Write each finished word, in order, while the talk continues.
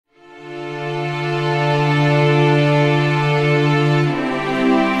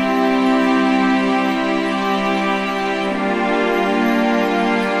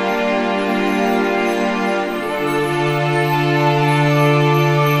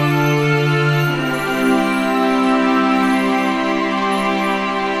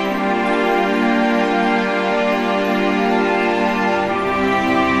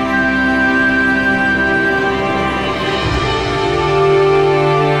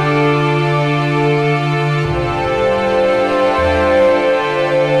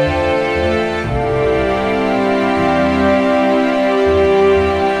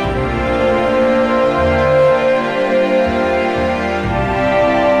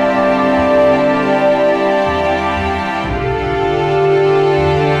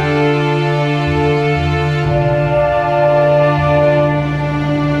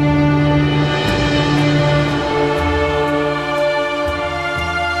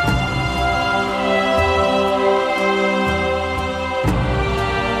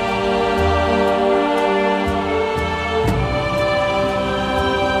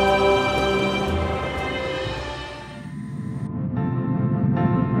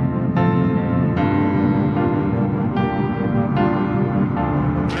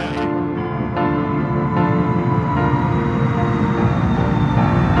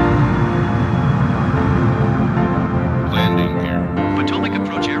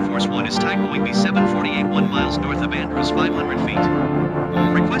is type Boeing B748 1 miles north of Andrews 500 feet.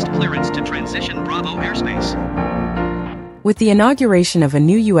 Request clearance to transition Bravo airspace. With the inauguration of a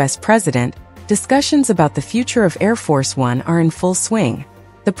new U.S. president, discussions about the future of Air Force One are in full swing.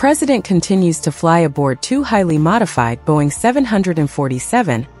 The president continues to fly aboard two highly modified Boeing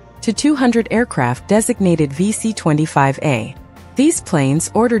 747-200 aircraft designated VC-25A. These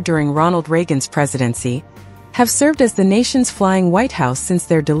planes, ordered during Ronald Reagan's presidency, have served as the nation's flying White House since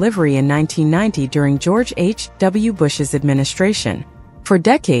their delivery in 1990 during George H.W. Bush's administration. For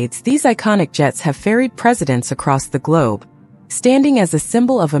decades, these iconic jets have ferried presidents across the globe, standing as a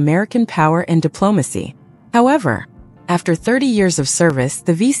symbol of American power and diplomacy. However, after 30 years of service,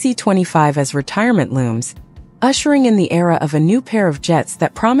 the VC-25's retirement looms, ushering in the era of a new pair of jets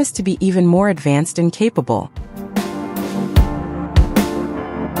that promise to be even more advanced and capable.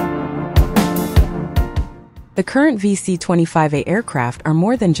 The current VC-25A aircraft are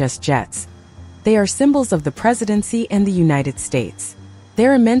more than just jets. They are symbols of the presidency and the United States.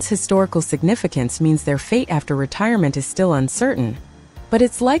 Their immense historical significance means their fate after retirement is still uncertain, but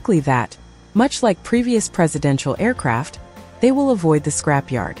it's likely that, much like previous presidential aircraft, they will avoid the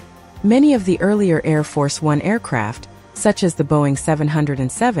scrapyard. Many of the earlier Air Force One aircraft, such as the Boeing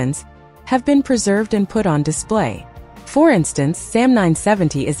 707s, have been preserved and put on display. For instance, SAM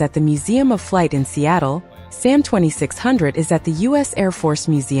 970 is at the Museum of Flight in Seattle, SAM 2600 is at the U.S. Air Force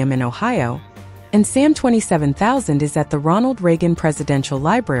Museum in Ohio, and SAM 27000 is at the Ronald Reagan Presidential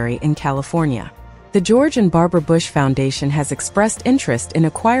Library in California. The George and Barbara Bush Foundation has expressed interest in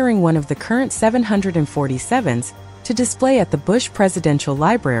acquiring one of the current 747s to display at the Bush Presidential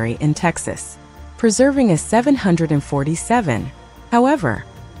Library in Texas. Preserving a 747, however,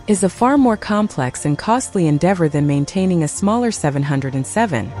 is a far more complex and costly endeavor than maintaining a smaller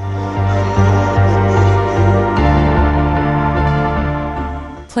 707.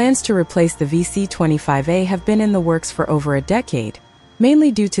 Plans to replace the VC-25A have been in the works for over a decade,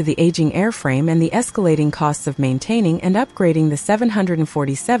 mainly due to the aging airframe and the escalating costs of maintaining and upgrading the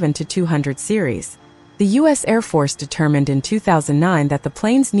 747-200 series. The U.S. Air Force determined in 2009 that the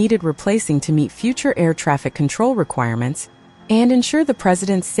planes needed replacing to meet future air traffic control requirements and ensure the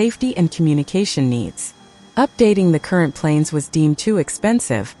president's safety and communication needs. Updating the current planes was deemed too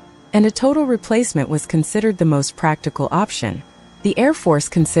expensive, and a total replacement was considered the most practical option. The Air Force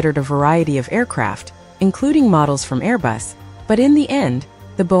considered a variety of aircraft, including models from Airbus, but in the end,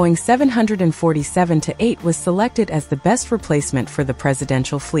 the Boeing 747-8 was selected as the best replacement for the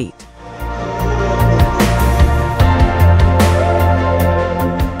presidential fleet.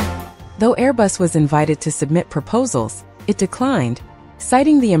 Though Airbus was invited to submit proposals, it declined,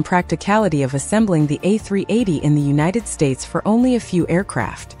 citing the impracticality of assembling the A380 in the United States for only a few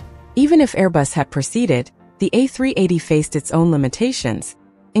aircraft. Even if Airbus had proceeded, the A380 faced its own limitations,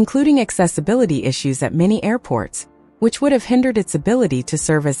 including accessibility issues at many airports, which would have hindered its ability to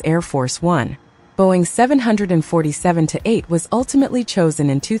serve as Air Force One. Boeing 747-8 was ultimately chosen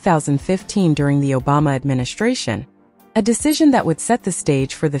in 2015 during the Obama administration, a decision that would set the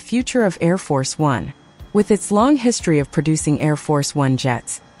stage for the future of Air Force One. With its long history of producing Air Force One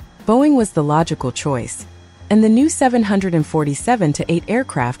jets, Boeing was the logical choice, and the new 747-8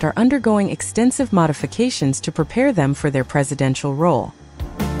 aircraft are undergoing extensive modifications to prepare them for their presidential role.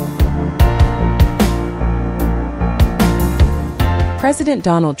 President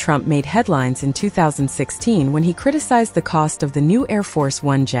Donald Trump made headlines in 2016 when he criticized the cost of the new Air Force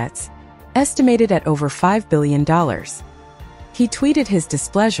One jets, estimated at over $5 billion. He tweeted his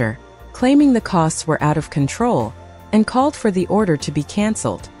displeasure, claiming the costs were out of control, and called for the order to be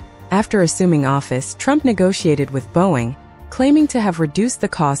canceled. After assuming office, Trump negotiated with Boeing, claiming to have reduced the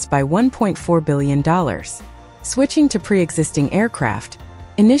cost by $1.4 billion. Switching to pre-existing aircraft,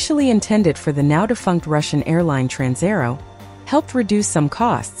 initially intended for the now-defunct Russian airline Transaero, helped reduce some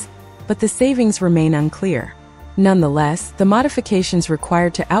costs, but the savings remain unclear. Nonetheless, the modifications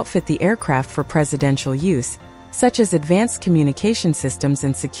required to outfit the aircraft for presidential use, such as advanced communication systems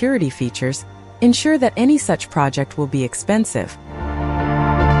and security features, ensure that any such project will be expensive.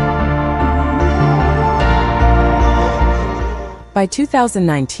 By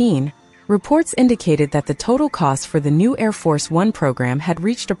 2019, reports indicated that the total cost for the new Air Force One program had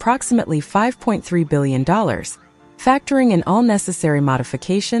reached approximately $5.3 billion, factoring in all necessary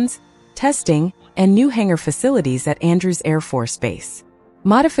modifications, testing, and new hangar facilities at Andrews Air Force Base.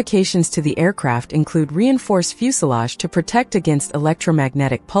 Modifications to the aircraft include reinforced fuselage to protect against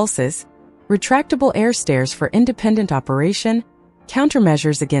electromagnetic pulses, retractable air stairs for independent operation,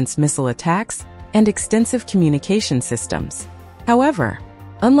 countermeasures against missile attacks, and extensive communication systems. However,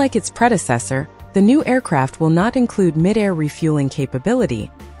 unlike its predecessor, the new aircraft will not include mid-air refueling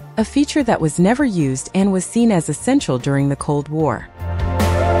capability, a feature that was never used and was seen as essential during the Cold War.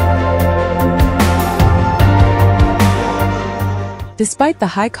 Despite the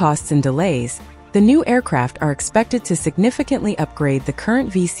high costs and delays, the new aircraft are expected to significantly upgrade the current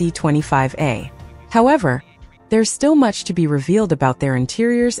VC-25A. However, there's still much to be revealed about their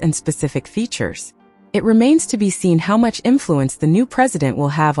interiors and specific features. It remains to be seen how much influence the new president will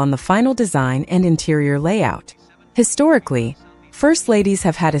have on the final design and interior layout. Historically, First Ladies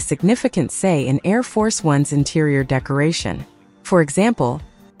have had a significant say in Air Force One's interior decoration. For example,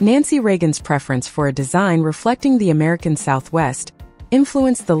 Nancy Reagan's preference for a design reflecting the American Southwest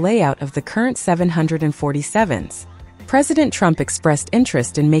influenced the layout of the current 747s. President Trump expressed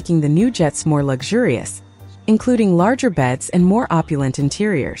interest in making the new jets more luxurious, including larger beds and more opulent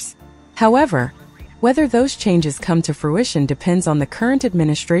interiors. However, whether those changes come to fruition depends on the current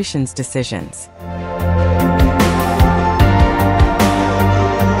administration's decisions.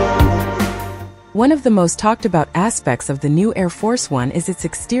 One of the most talked about aspects of the new Air Force One is its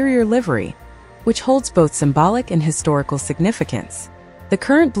exterior livery, which holds both symbolic and historical significance. The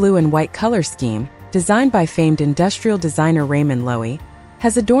current blue and white color scheme, designed by famed industrial designer Raymond Loewy,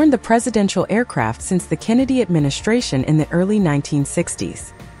 has adorned the presidential aircraft since the Kennedy administration in the early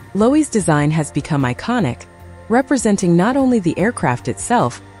 1960s. Loewy's design has become iconic, representing not only the aircraft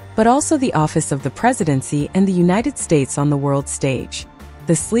itself, but also the office of the presidency and the United States on the world stage.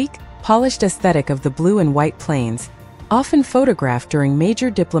 The sleek, polished aesthetic of the blue and white planes, often photographed during major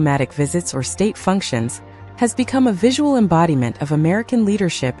diplomatic visits or state functions, has become a visual embodiment of American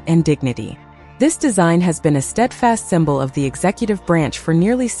leadership and dignity. This design has been a steadfast symbol of the executive branch for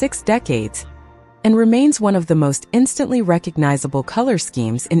nearly 6 decades and remains one of the most instantly recognizable color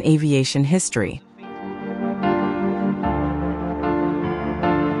schemes in aviation history.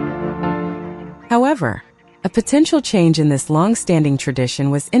 However, a potential change in this long-standing tradition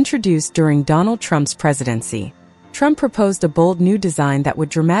was introduced during Donald Trump's presidency. Trump proposed a bold new design that would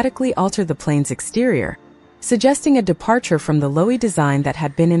dramatically alter the plane's exterior, suggesting a departure from the Loewy design that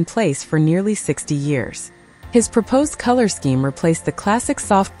had been in place for nearly 60 years. His proposed color scheme replaced the classic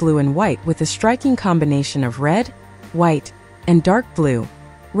soft blue and white with a striking combination of red, white, and dark blue,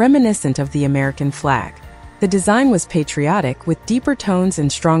 reminiscent of the American flag. The design was patriotic with deeper tones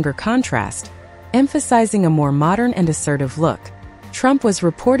and stronger contrast, emphasizing a more modern and assertive look. Trump was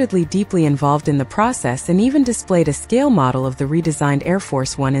reportedly deeply involved in the process and even displayed a scale model of the redesigned Air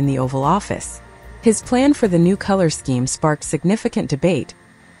Force One in the Oval Office. His plan for the new color scheme sparked significant debate,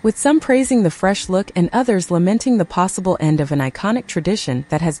 with some praising the fresh look and others lamenting the possible end of an iconic tradition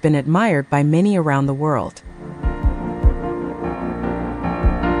that has been admired by many around the world.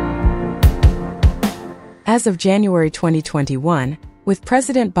 As of January 2021, with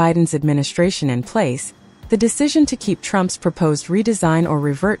President Biden's administration in place, the decision to keep Trump's proposed redesign or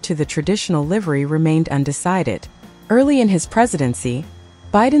revert to the traditional livery remained undecided. Early in his presidency,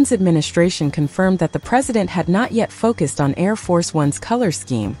 Biden's administration confirmed that the president had not yet focused on Air Force One's color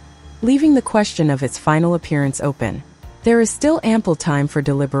scheme, leaving the question of its final appearance open. There is still ample time for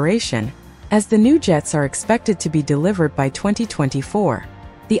deliberation, as the new jets are expected to be delivered by 2024.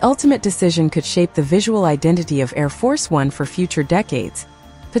 The ultimate decision could shape the visual identity of Air Force One for future decades,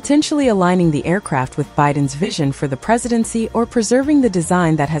 potentially aligning the aircraft with Biden's vision for the presidency or preserving the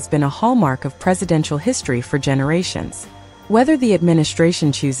design that has been a hallmark of presidential history for generations. Whether the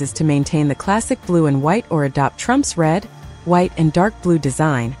administration chooses to maintain the classic blue and white or adopt Trump's red, white, and dark blue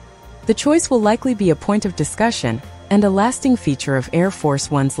design, the choice will likely be a point of discussion and a lasting feature of Air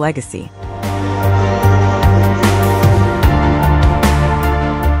Force One's legacy.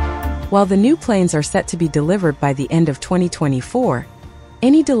 While the new planes are set to be delivered by the end of 2024,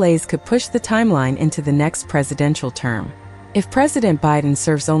 any delays could push the timeline into the next presidential term. If President Biden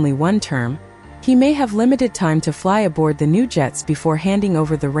serves only one term, he may have limited time to fly aboard the new jets before handing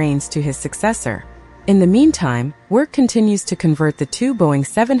over the reins to his successor. In the meantime, work continues to convert the two Boeing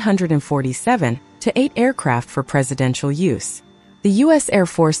 747 to 8 aircraft for presidential use. The U.S. Air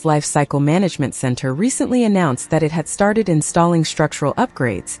Force Life Cycle Management Center recently announced that it had started installing structural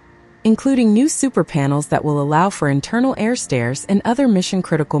upgrades, including new super panels that will allow for internal air stairs and other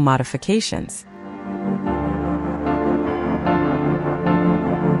mission-critical modifications.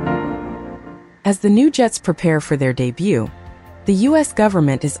 As the new jets prepare for their debut, the U.S.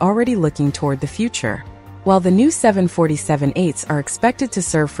 government is already looking toward the future. While the new 747-8s are expected to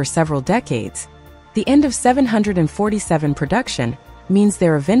serve for several decades, the end of 747 production means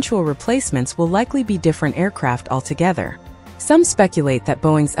their eventual replacements will likely be different aircraft altogether. Some speculate that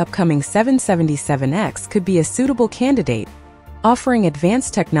Boeing's upcoming 777X could be a suitable candidate, offering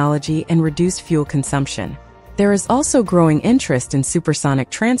advanced technology and reduced fuel consumption. There is also growing interest in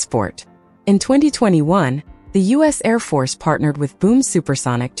supersonic transport. In 2021, the U.S. Air Force partnered with Boom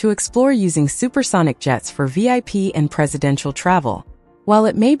Supersonic to explore using supersonic jets for VIP and presidential travel. While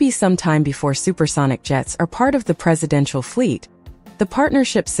it may be some time before supersonic jets are part of the presidential fleet, the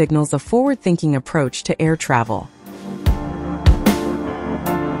partnership signals a forward-thinking approach to air travel.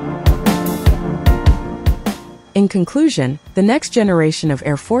 In conclusion, the next generation of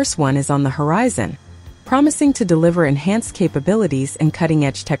Air Force One is on the horizon, promising to deliver enhanced capabilities and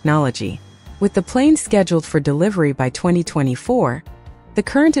cutting-edge technology. With the plane scheduled for delivery by 2024, the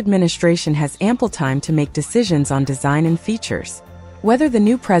current administration has ample time to make decisions on design and features. Whether the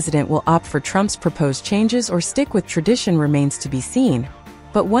new president will opt for Trump's proposed changes or stick with tradition remains to be seen,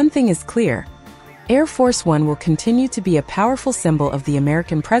 but one thing is clear: Air Force One will continue to be a powerful symbol of the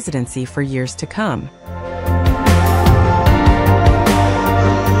American presidency for years to come.